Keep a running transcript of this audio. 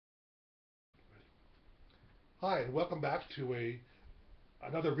Hi, and welcome back to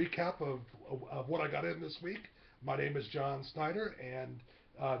another recap of what I got in this week. My name is John Snyder, and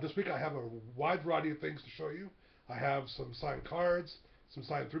this week I have a wide variety of things to show you. I have some signed cards, some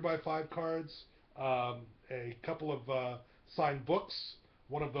signed 3x5 cards, a couple of signed books.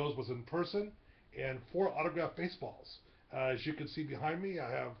 One of those was in person, and 4 autographed baseballs. As you can see behind me,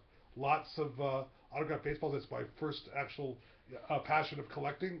 I have lots of autographed baseballs. It's my first actual passion of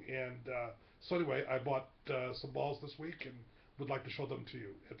collecting, and so anyway, I bought some balls this week and would like to show them to you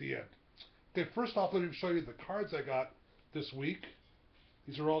at the end. Okay, first off, let me show you the cards I got this week.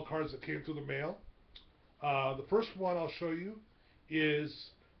 These are all cards that came through the mail. The first one I'll show you is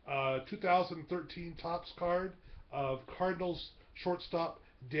 2013 Topps card of Cardinals shortstop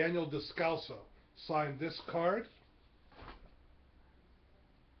Daniel Descalso. Signed this card.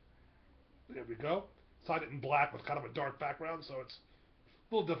 There we go. Signed it in black with kind of a dark background, so it's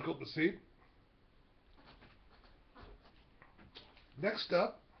a little difficult to see. Next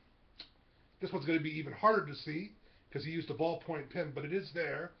up, this one's going to be even harder to see because he used a ballpoint pen, but it is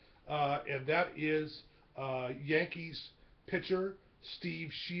there, and that is Yankees pitcher Steve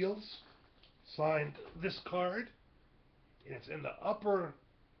Shields. Signed this card, and it's in the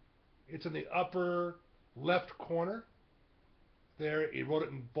upper left corner. There, he wrote it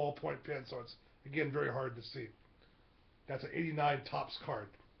in ballpoint pen, so it's again very hard to see. That's an '89 Topps card.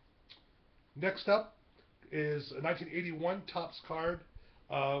 Next up is a 1981 Topps card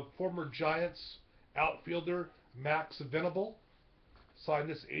of former Giants outfielder Max Venable. Signed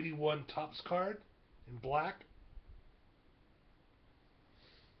this '81 Topps card in black.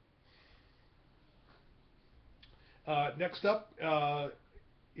 Next up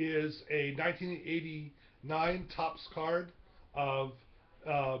is a 1989 Topps card of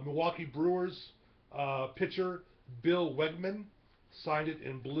Milwaukee Brewers pitcher Bill Wegman. Signed it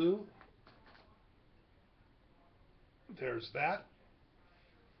in blue. There's that.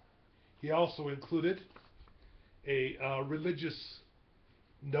 He also included a religious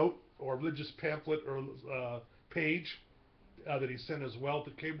note or religious pamphlet or page that he sent as well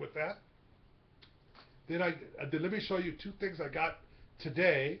that came with that. Then let me show you two things I got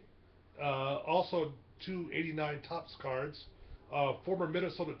today. Also, two '89 Topps cards. Former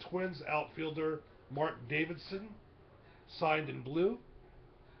Minnesota Twins outfielder Mark Davidson, signed in blue.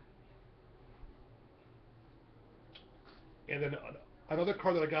 And then another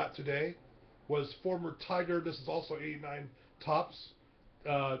card that I got today was former Tiger. This is also '89 Topps,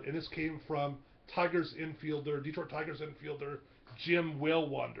 and this came from Detroit Tigers infielder Jim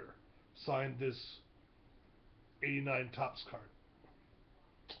Whalewander. Signed this '89 Topps card.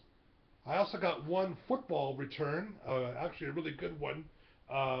 I also got one football return, actually a really good one.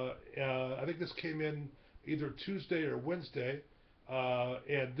 I think this came in either Tuesday or Wednesday,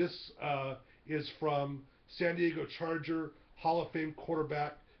 and this is from San Diego Charger Hall of Fame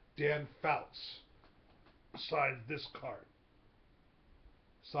quarterback Dan Fouts. Signed this card.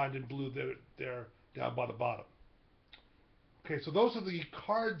 Signed in blue there down by the bottom. Okay, so those are the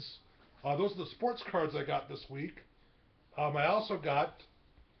cards. Those are the sports cards I got this week. I also got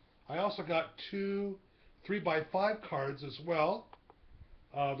two 3x5 cards as well.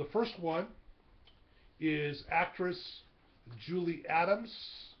 The first one is actress Julie Adams.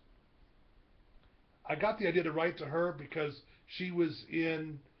 I got the idea to write to her because she was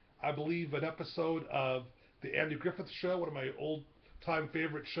in, I believe, an episode of the Andy Griffith Show, one of my old-time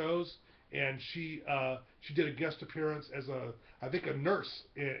favorite shows, and she did a guest appearance as I think a nurse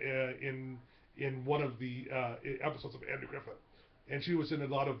in one of the episodes of Andy Griffith, and she was in a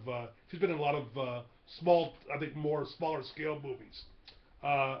lot of she's been in a lot of small, I think more smaller scale movies.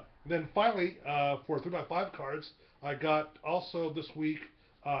 Then finally, for 3x5 cards, I got also this week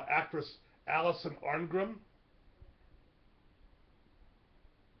actress Allison Arngrim,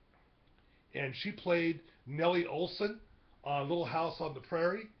 and she played Nellie Olson on Little House on the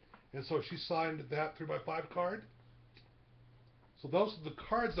Prairie, and so she signed that 3x5 card. So those are the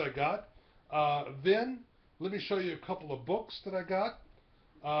cards I got. Then let me show you a couple of books that I got.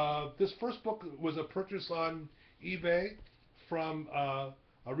 This first book was a purchase on eBay from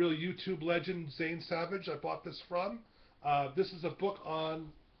a real YouTube legend, Zane Savage. I bought this from. This is a book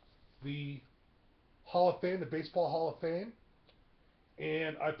on the Hall of Fame, the Baseball Hall of Fame,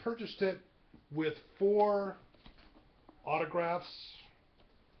 and I purchased it with 4 autographs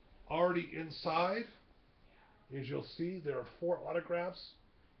already inside. As you'll see, there are 4 autographs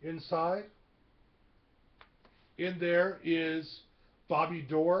inside. In there is Bobby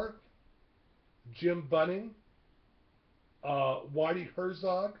Doerr, Jim Bunning, Whitey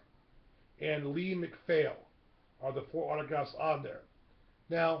Herzog, and Lee McPhail are the 4 autographs on there.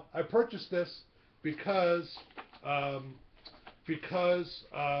 Now, I purchased this because um, because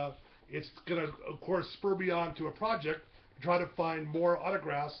it's going to, of course, spur me on to a project to try to find more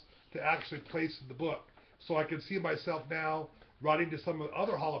autographs to actually place in the book. So I can see myself now writing to some of the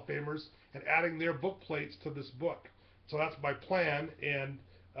other Hall of Famers and adding their book plates to this book. So that's my plan, and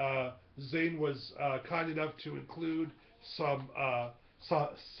Zane was kind enough to include some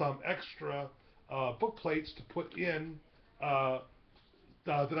some extra book plates to put in that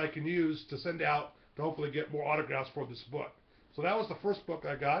I can use to send out to hopefully get more autographs for this book. So that was the first book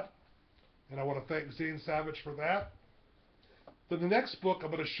I got, and I want to thank Zane Savage for that. Then the next book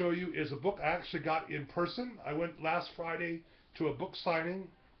I'm going to show you is a book I actually got in person. I went last Friday to a book signing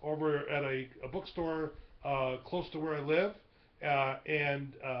over at a bookstore close to where I live,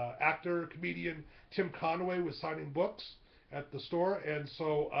 and actor, comedian Tim Conway was signing books at the store, and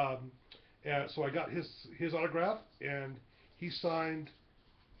so I got his autograph, and he signed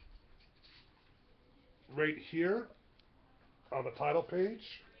right here on the title page.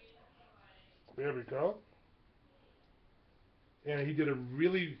 There we go. And he did a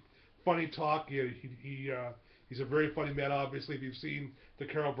really funny talk. He's a very funny man. Obviously, if you've seen the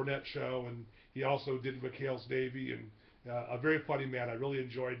Carol Burnett show, and he also did McHale's Navy, and a very funny man. I really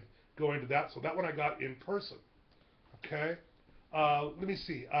enjoyed going to that. So that one I got in person. Okay. Let me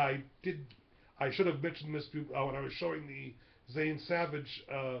see. I should have mentioned this when I was showing the Zane Savage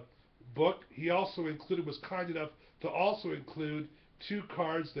book. He also was kind enough to also include two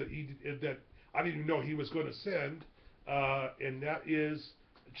cards that I didn't even know he was going to send, and that is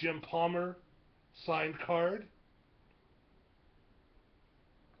Jim Palmer signed card.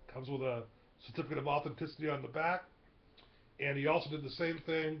 Comes with a certificate of authenticity on the back, and he also did the same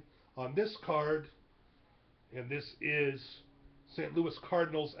thing on this card, and this is St. Louis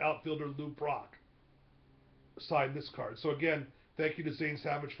Cardinals outfielder Lou Brock signed this card. So again, thank you to Zane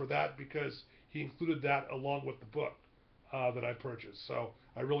Savage for that, because he included that along with the book that I purchased. So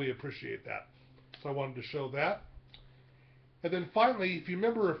I really appreciate that. So I wanted to show that. And then finally, if you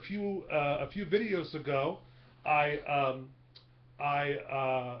remember a few videos ago, I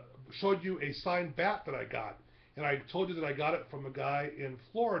showed you a signed bat that I got, and I told you that I got it from a guy in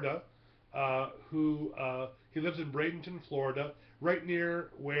Florida who he lives in Bradenton, Florida, right near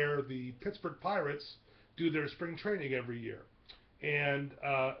where the Pittsburgh Pirates do their spring training every year. And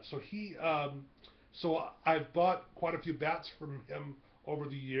so I've bought quite a few bats from him over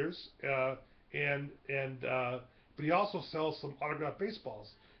the years, but he also sells some autographed baseballs,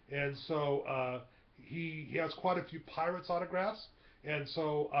 and so he has quite a few Pirates autographs, and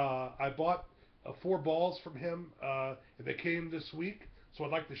so I bought 4 balls from him, and they came this week, so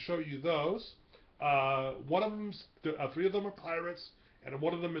I'd like to show you those. One of them's 3 of them are Pirates, and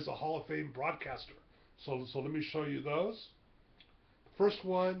one of them is a Hall of Fame broadcaster. So let me show you those. First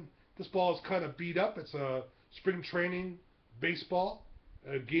one, this ball is kind of beat up. It's a spring training baseball,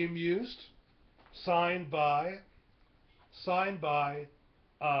 game used, signed by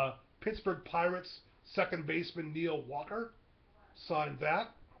Pittsburgh Pirates second baseman Neil Walker. Signed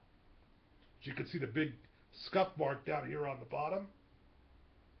that. As you can see, the big scuff mark down here on the bottom.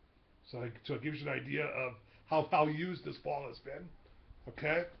 So it gives you an idea of how used this ball has been.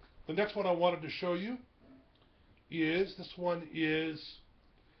 Okay. The next one I wanted to show you is this one is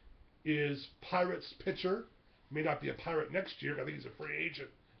Pirates pitcher. May not be a Pirate next year. I think he's a free agent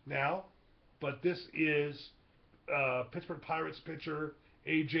now. But this is Pittsburgh Pirates pitcher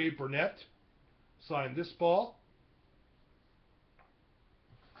A.J. Burnett. Signed this ball.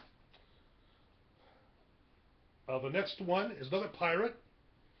 The next one is another Pirate,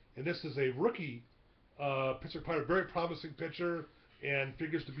 and this is a rookie Pittsburgh Pirate, very promising pitcher, and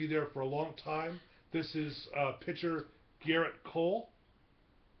figures to be there for a long time. This is pitcher Garrett Cole.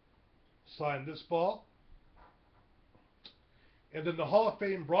 Signed this ball. And then the Hall of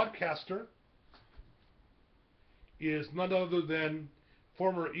Fame broadcaster is none other than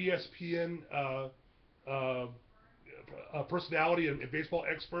former ESPN personality and baseball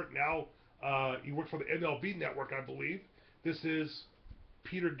expert. Now he works for the MLB network, I believe. This is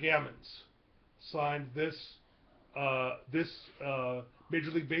Peter Gammons. Signed this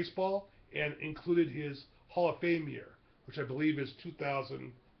Major League Baseball and included his Hall of Fame year, which I believe is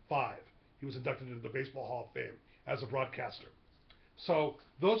 2005. He was inducted into the Baseball Hall of Fame as a broadcaster. So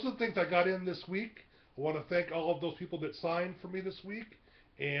those are the things I got in this week. I want to thank all of those people that signed for me this week,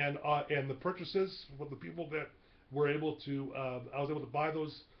 and the purchases for the people that were able to I was able to buy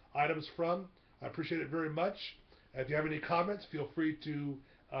those items from. I appreciate it very much. If you have any comments, feel free to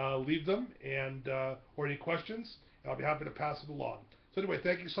leave them, and or any questions, and I'll be happy to pass it along. So anyway,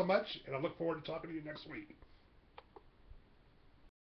 thank you so much, and I look forward to talking to you next week.